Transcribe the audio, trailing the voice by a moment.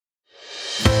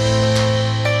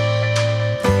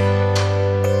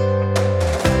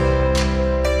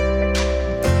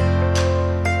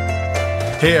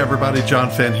Hey everybody, John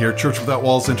Fenn here, Church Without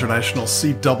Walls International,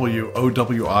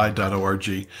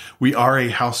 CWOWI.org. We are a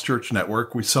house church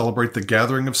network. We celebrate the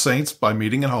gathering of saints by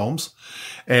meeting in homes.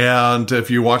 And if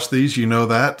you watch these, you know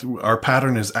that. Our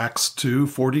pattern is Acts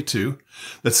 2:42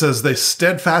 that says they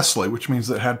steadfastly, which means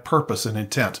it had purpose and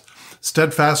intent.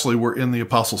 Steadfastly were in the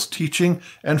apostles' teaching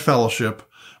and fellowship,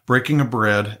 breaking of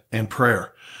bread and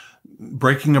prayer.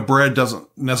 Breaking of bread doesn't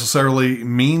necessarily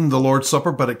mean the Lord's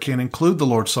Supper, but it can include the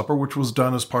Lord's Supper, which was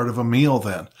done as part of a meal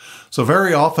then. So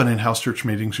very often in house church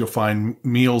meetings, you'll find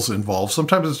meals involved.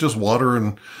 Sometimes it's just water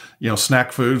and,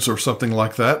 snack foods or something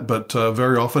like that, but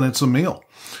very often it's a meal.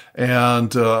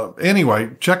 And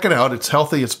anyway, check it out. It's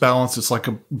healthy. It's balanced. It's like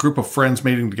a group of friends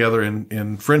meeting together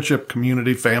in friendship,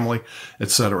 community, family,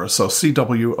 etc. So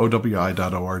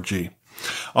CWOWI.org.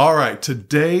 All right,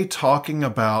 today talking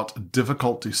about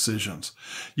difficult decisions.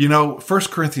 1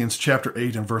 Corinthians chapter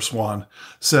 8 and verse 1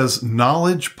 says,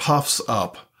 knowledge puffs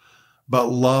up, but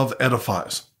love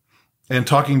edifies. And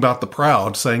talking about the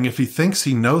proud, saying if he thinks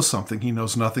he knows something, he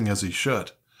knows nothing as he should.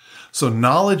 So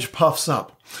knowledge puffs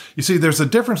up. You see, there's a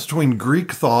difference between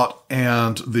Greek thought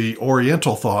and the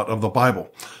Oriental thought of the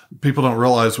Bible. People don't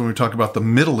realize when we talk about the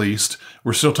Middle East,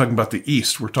 we're still talking about the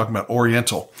East. We're talking about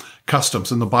Oriental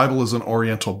customs, and the Bible is an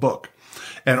Oriental book.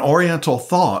 And Oriental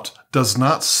thought does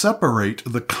not separate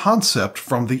the concept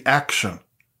from the action.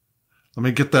 Let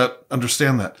me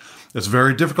understand that. It's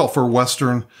very difficult for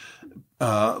Western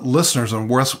listeners and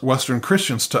Western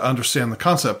Christians to understand the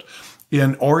concept.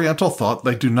 In Oriental thought,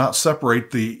 they do not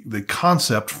separate the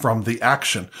concept from the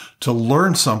action. To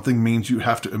learn something means you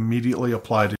have to immediately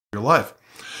apply it in your life.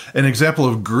 An example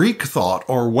of Greek thought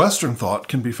or Western thought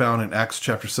can be found in Acts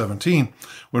chapter 17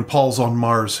 when Paul's on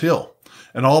Mars Hill.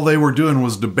 And all they were doing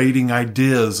was debating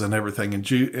ideas and everything.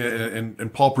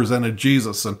 And Paul presented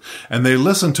Jesus and they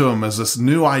listened to him as this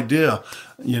new idea,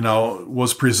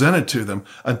 was presented to them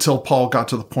until Paul got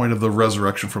to the point of the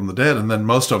resurrection from the dead. And then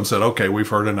most of them said, okay, we've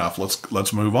heard enough.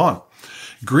 Let's move on.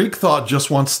 Greek thought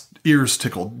just wants ears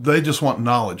tickled. They just want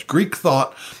knowledge. Greek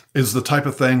thought is the type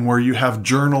of thing where you have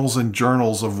journals and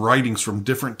journals of writings from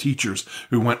different teachers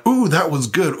who went, ooh, that was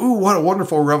good. Ooh, what a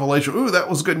wonderful revelation. Ooh, that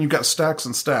was good. And you've got stacks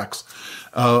and stacks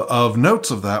of notes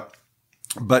of that.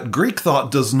 But Greek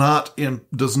thought does not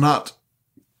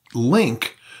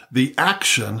link the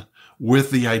action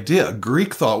with the idea.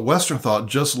 Greek thought, Western thought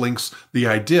just links the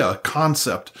idea,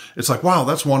 concept. It's like, wow,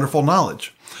 that's wonderful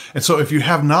knowledge. And so if you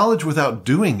have knowledge without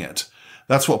doing it,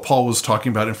 that's what Paul was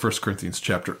talking about in 1 Corinthians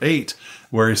chapter 8,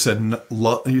 where he said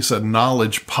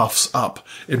knowledge puffs up.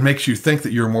 It makes you think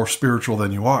that you're more spiritual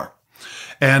than you are.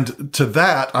 And to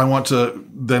that, I want to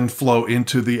then flow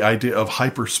into the idea of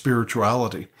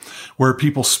hyper-spirituality, where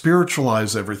people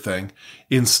spiritualize everything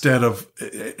instead of,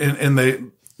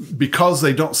 because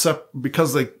they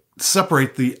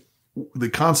separate the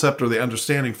concept or the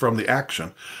understanding from the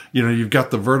action. You've got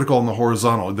the vertical and the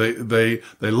horizontal. They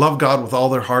love God with all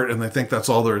their heart and they think that's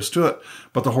all there is to it.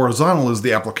 But the horizontal is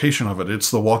the application of it.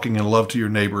 It's the walking in love to your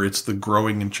neighbor. It's the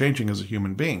growing and changing as a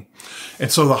human being.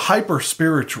 And so the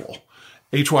hyper-spiritual,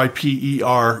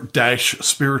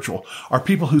 HYPER-spiritual, are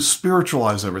people who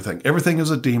spiritualize everything. Everything is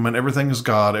a demon. Everything is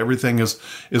God. Everything is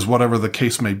whatever the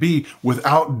case may be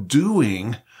without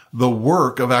doing the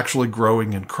work of actually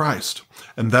growing in Christ.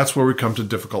 And that's where we come to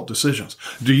difficult decisions.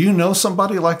 Do you know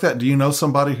somebody like that? Do you know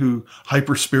somebody who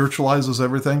hyper-spiritualizes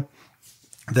everything?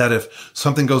 That if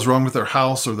something goes wrong with their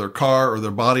house or their car or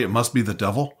their body, it must be the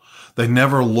devil? They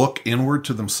never look inward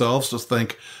to themselves to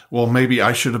think, well, maybe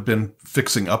I should have been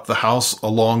fixing up the house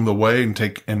along the way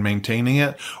and maintaining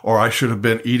it, or I should have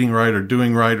been eating right or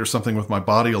doing right or something with my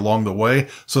body along the way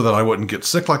so that I wouldn't get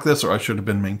sick like this, or I should have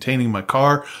been maintaining my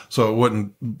car so it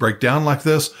wouldn't break down like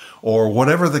this, or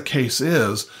whatever the case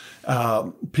is.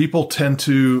 People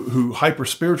who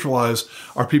hyper-spiritualize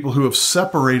are people who have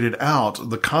separated out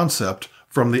the concept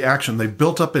from the action. They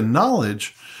built up in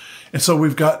knowledge. And so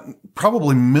we've got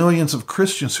probably millions of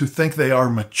Christians who think they are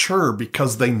mature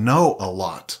because they know a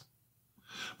lot.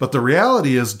 But the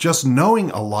reality is just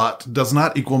knowing a lot does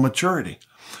not equal maturity.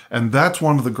 And that's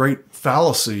one of the great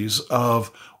fallacies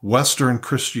of Western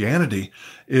Christianity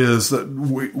is that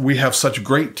we have such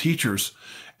great teachers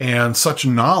and such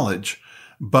knowledge,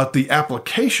 but the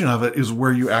application of it is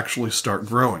where you actually start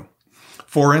growing.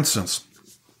 For instance,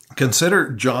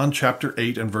 consider John chapter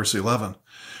 8 and verse 11.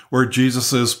 Where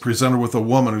Jesus is presented with a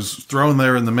woman who's thrown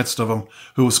there in the midst of them,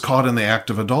 who was caught in the act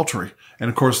of adultery. And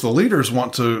of course, the leaders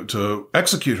want to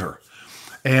execute her.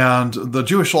 And the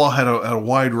Jewish law had a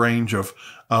wide range of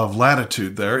of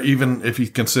latitude there, even if you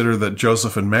consider that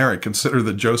consider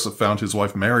that Joseph found his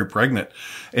wife Mary pregnant,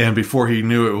 and before he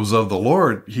knew it was of the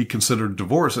Lord, he considered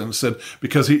divorce, and said,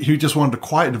 because he just wanted to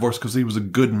quiet divorce because he was a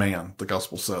good man, the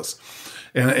gospel says.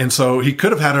 And so he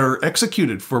could have had her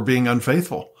executed for being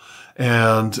unfaithful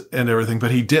and everything,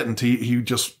 but he didn't.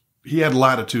 He had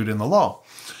latitude in the law.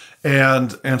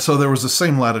 And so there was the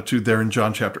same latitude there in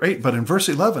John chapter 8. But in verse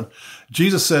 11,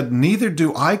 Jesus said, "Neither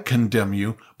do I condemn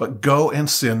you, but go and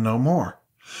sin no more."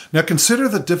 Now consider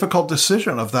the difficult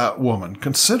decision of that woman.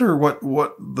 Consider what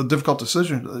the difficult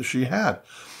decision that she had.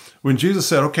 When Jesus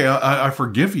said, "Okay, I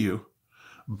forgive you,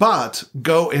 but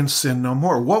go and sin no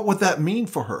more." What would that mean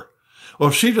for her? Well,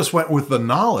 if she just went with the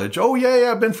knowledge, "Oh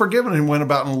yeah, I've been forgiven," and went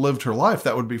about and lived her life,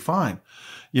 that would be fine.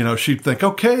 She'd think,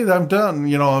 "Okay, I'm done.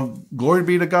 Glory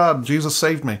be to God. Jesus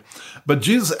saved me." But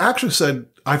Jesus actually said,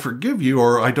 "I forgive you,"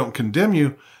 or "I don't condemn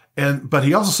you." But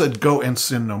he also said, "Go and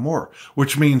sin no more,"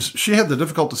 which means she had the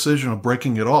difficult decision of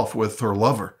breaking it off with her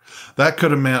lover. That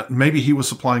could have meant maybe he was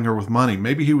supplying her with money.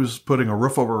 Maybe he was putting a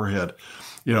roof over her head.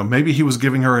 Maybe he was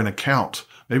giving her an account.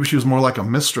 Maybe she was more like a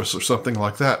mistress or something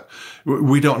like that.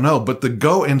 We don't know. But the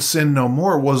go and sin no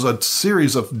more was a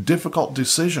series of difficult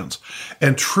decisions.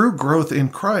 And true growth in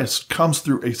Christ comes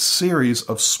through a series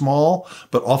of small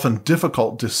but often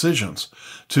difficult decisions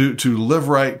to live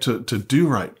right, to do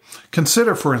right.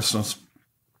 Consider, for instance,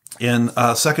 in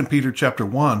 2 Peter chapter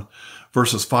 1,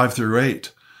 verses 5 through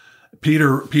 8,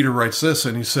 Peter writes this,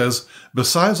 and he says,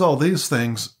 "Besides all these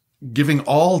things, giving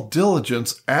all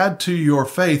diligence, add to your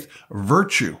faith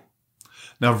virtue."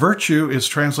 Now, virtue is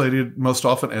translated most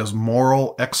often as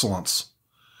moral excellence.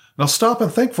 Now, stop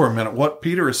and think for a minute what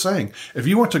Peter is saying. If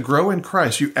you want to grow in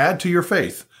Christ, you add to your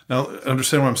faith. Now,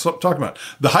 understand what I'm talking about.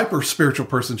 The hyper-spiritual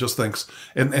person just thinks,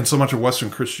 and so much of Western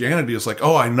Christianity is like,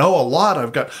 "Oh, I know a lot.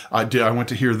 I went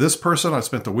to hear this person. I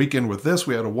spent the weekend with this.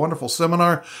 We had a wonderful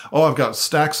seminar. Oh, I've got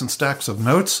stacks and stacks of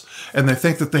notes." And they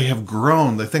think that they have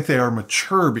grown. They think they are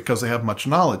mature because they have much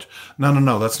knowledge.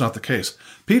 No, that's not the case.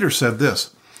 Peter said this.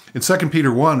 In 2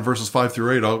 Peter 1, verses 5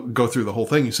 through 8, I'll go through the whole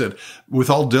thing. He said, "With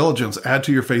all diligence, add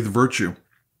to your faith virtue.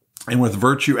 And with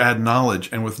virtue, add knowledge.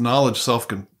 And with knowledge,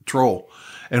 self-control.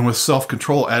 And with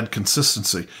self-control, add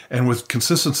consistency. And with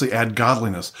consistency, add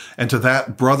godliness. And to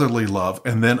that, brotherly love.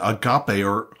 And then agape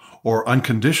or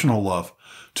unconditional love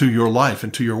to your life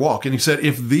and to your walk." And he said,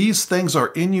 "If these things are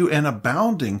in you and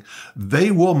abounding, they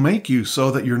will make you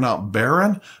so that you're not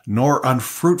barren nor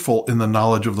unfruitful in the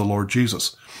knowledge of the Lord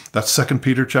Jesus." That's 2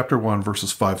 Peter chapter 1,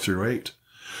 verses 5 through 8.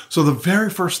 So the very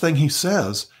first thing he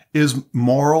says is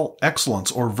moral excellence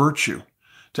or virtue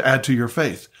to add to your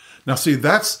faith. Now, see,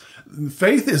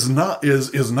 faith is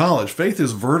knowledge. Faith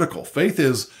is vertical. Faith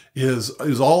is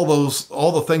all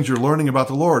the things you're learning about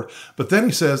the Lord. But then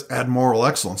he says, add moral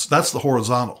excellence. That's the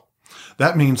horizontal.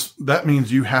 That means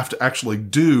you have to actually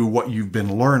do what you've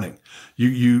been learning.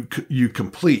 You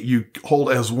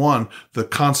hold as one the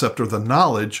concept or the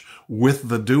knowledge with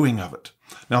the doing of it.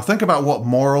 Now think about what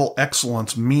moral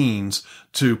excellence means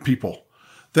to people.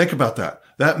 Think about that.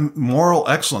 That moral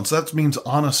excellence, that means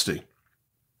honesty.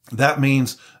 That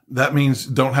means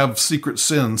don't have secret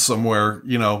sins somewhere,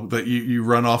 that you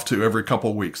run off to every couple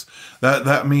of weeks.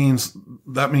 That means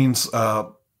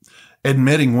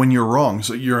admitting when you're wrong.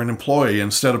 So you're an employee.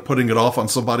 Instead of putting it off on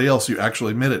somebody else, you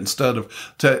actually admit it. Instead of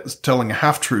telling a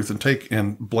half truth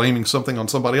and blaming something on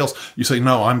somebody else, you say,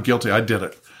 "No, I'm guilty. I did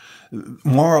it."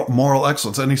 Moral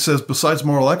excellence. And he says, besides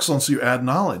moral excellence, you add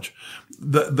knowledge.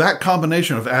 That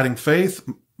combination of adding faith,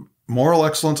 moral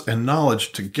excellence, and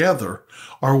knowledge together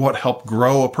are what help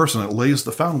grow a person. It lays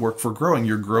the groundwork for growing.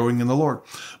 You're growing in the Lord.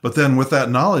 But then with that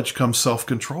knowledge comes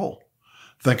self-control.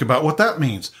 Think about what that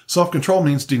means. Self-control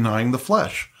means denying the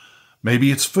flesh.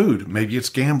 Maybe it's food. Maybe it's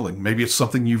gambling. Maybe it's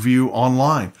something you view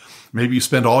online. Maybe you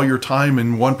spend all your time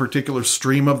in one particular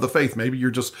stream of the faith. Maybe you're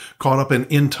just caught up in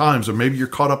end times, or maybe you're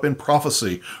caught up in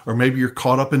prophecy, or maybe you're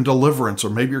caught up in deliverance,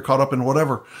 or maybe you're caught up in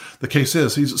whatever the case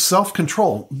is. He's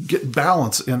self-control. Get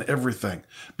balance in everything.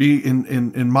 Be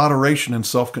in moderation and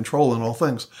self-control in all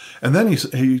things. And then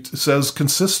he says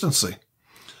consistency.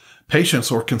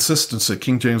 Patience or consistency.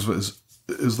 King James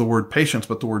is the word patience,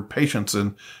 but the word patience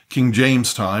in King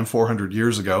James time, 400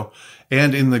 years ago,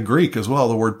 and in the Greek as well,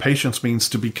 the word patience means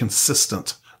to be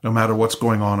consistent no matter what's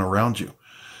going on around you.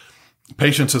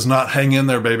 Patience is not hang in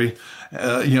there, baby.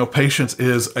 Patience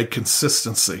is a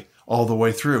consistency all the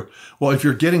way through. Well, if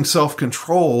you're getting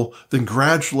self-control, then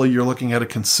gradually you're looking at a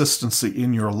consistency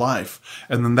in your life.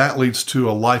 And then that leads to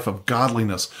a life of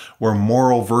godliness where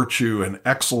moral virtue and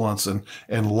excellence and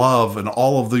love and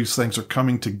all of these things are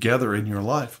coming together in your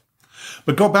life.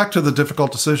 But go back to the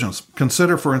difficult decisions.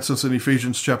 Consider, for instance, in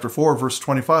Ephesians chapter 4, verse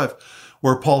 25,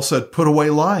 where Paul said, put away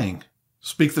lying.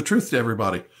 Speak the truth to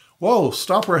everybody. Whoa,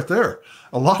 stop right there.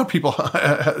 A lot of people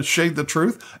shade the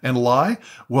truth and lie.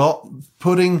 Well,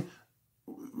 putting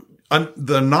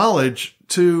the knowledge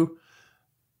to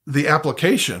the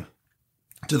application,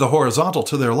 to the horizontal,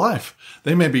 to their life.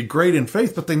 They may be great in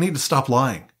faith, but they need to stop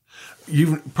lying.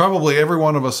 Probably every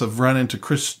one of us have run into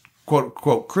quote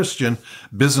unquote Christian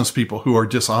business people who are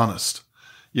dishonest.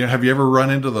 Have you ever run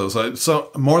into those? So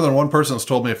more than one person has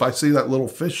told me if I see that little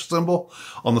fish symbol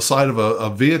on the side of a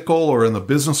vehicle or in the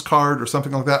business card or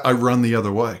something like that, I run the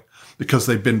other way because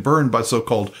they've been burned by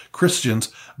so-called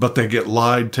Christians, but they get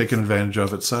lied, taken advantage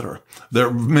of, etc. There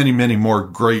are many, many more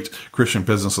great Christian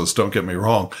businesses, don't get me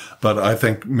wrong, but I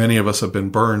think many of us have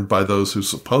been burned by those who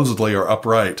supposedly are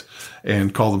upright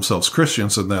and call themselves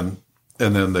Christians, and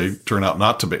then they turn out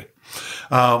not to be.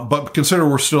 But consider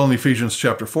we're still in Ephesians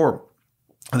chapter 4.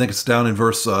 I think it's down in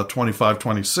verse 25,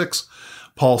 26.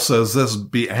 Paul says this,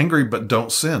 be angry, but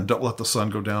don't sin. Don't let the sun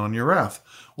go down on your wrath.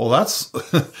 Well,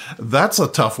 that's a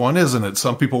tough one, isn't it?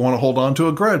 Some people want to hold on to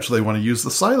a grudge. They want to use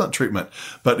the silent treatment.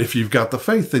 But if you've got the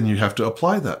faith, then you have to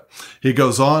apply that. He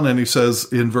goes on and he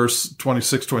says in verse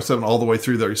 26, 27, all the way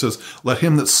through there, he says, let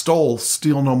him that stole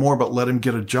steal no more, but let him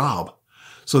get a job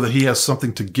so that he has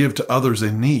something to give to others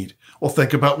in need. Well,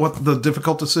 think about what the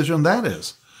difficult decision that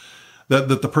is. That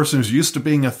the person who's used to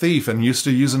being a thief and used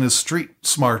to using his street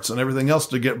smarts and everything else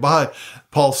to get by,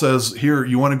 Paul says, here,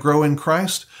 you want to grow in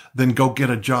Christ? Then go get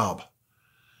a job.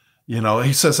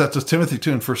 He says that to Timothy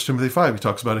too in 1 Timothy 5. He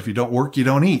talks about if you don't work, you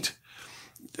don't eat.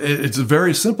 It's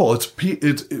very simple.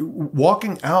 It's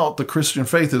walking out the Christian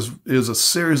faith is a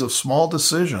series of small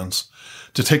decisions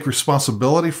to take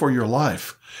responsibility for your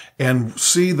life and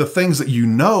see the things that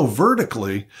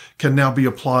vertically can now be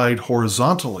applied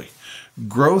horizontally.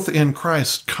 Growth in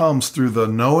Christ comes through the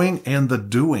knowing and the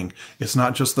doing. It's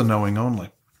not just the knowing only.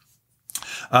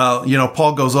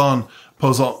 Paul goes on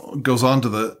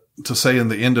to say in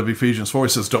the end of Ephesians 4, he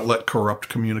says, don't let corrupt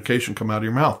communication come out of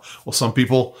your mouth. Well, some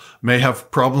people may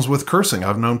have problems with cursing.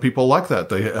 I've known people like that.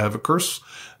 They have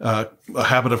a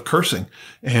habit of cursing,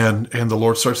 and the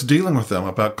Lord starts dealing with them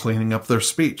about cleaning up their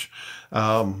speech.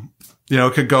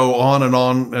 It could go on and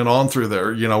on and on through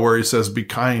there, where he says, be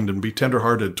kind and be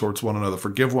tenderhearted towards one another,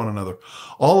 forgive one another.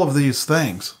 All of these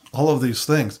things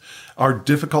are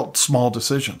difficult, small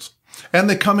decisions. And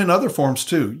they come in other forms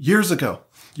too. Years ago,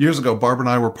 Barb and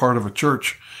I were part of a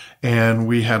church, and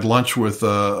we had lunch with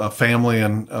a family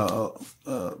and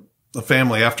a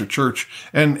family after church.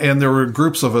 And there were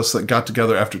groups of us that got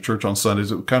together after church on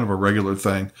Sundays. It was kind of a regular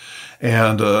thing.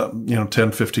 And,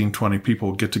 10, 15, 20 people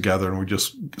would get together, and we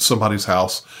just somebody's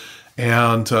house.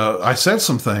 And I said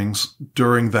some things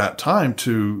during that time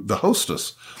to the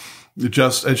hostess.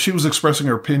 And she was expressing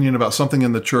her opinion about something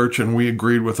in the church, and we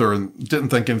agreed with her and didn't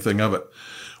think anything of it.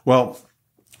 Well,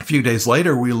 a few days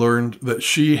later, we learned that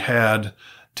she had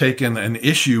taken an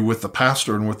issue with the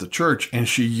pastor and with the church, and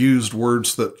she used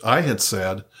words that I had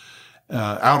said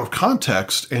out of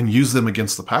context and used them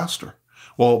against the pastor.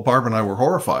 Well, Barb and I were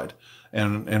horrified,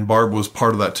 and Barb was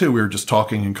part of that too. We were just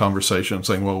talking in conversation,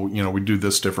 saying, well, we do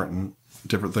this different and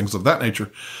different things of that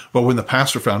nature. But when the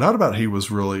pastor found out about it, he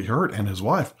was really hurt, and his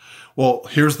wife. Well,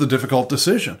 here's the difficult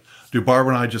decision. Do Barb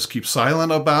and I just keep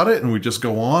silent about it and we just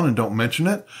go on and don't mention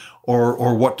it?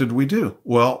 Or what did we do?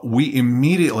 Well, we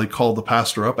immediately called the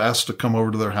pastor up, asked to come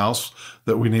over to their house,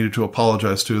 that we needed to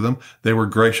apologize to them. They were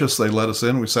gracious. They let us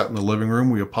in. We sat in the living room.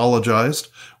 We apologized.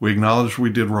 We acknowledged we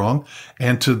did wrong.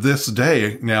 And to this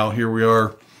day, now here we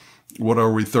are,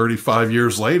 35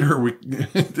 years later,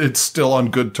 it's still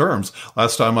on good terms.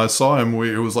 Last time I saw him,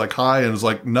 it was like hi, and it was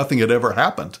like nothing had ever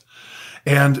happened.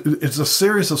 And it's a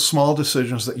series of small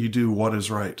decisions that you do what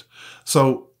is right.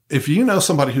 So if you know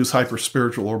somebody who's hyper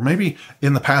spiritual, or maybe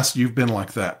in the past you've been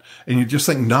like that, and you just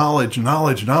think knowledge, and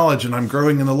I'm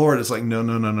growing in the Lord, it's like,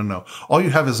 no. All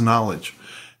you have is knowledge.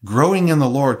 Growing in the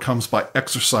Lord comes by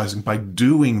exercising, by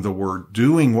doing the word,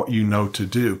 doing what you know to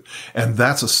do. And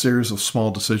that's a series of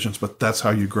small decisions, but that's how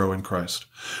you grow in Christ.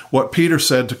 What Peter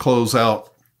said to close out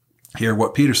here,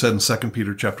 what Peter said in 2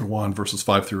 Peter chapter 1, verses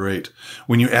 5 through 8,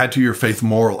 when you add to your faith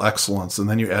moral excellence, and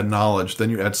then you add knowledge, then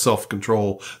you add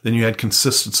self-control, then you add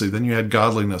consistency, then you add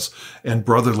godliness and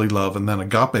brotherly love, and then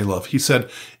agape love. He said,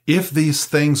 if these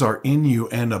things are in you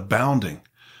and abounding,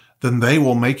 then they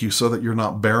will make you so that you're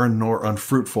not barren nor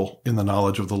unfruitful in the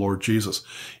knowledge of the Lord Jesus.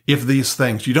 If these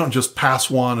things, you don't just pass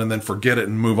one and then forget it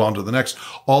and move on to the next.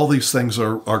 All these things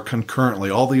are concurrently,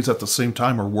 all these at the same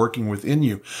time are working within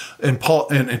you. And Paul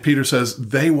and Peter says,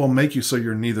 they will make you so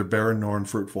you're neither barren nor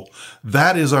unfruitful.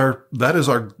 That is our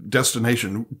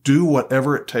destination. Do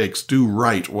whatever it takes, do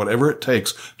right, whatever it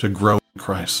takes to grow in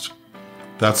Christ.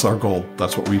 That's our goal.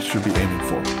 That's what we should be aiming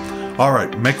for. All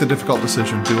right, make the difficult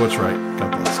decision. Do what's right.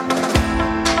 God bless.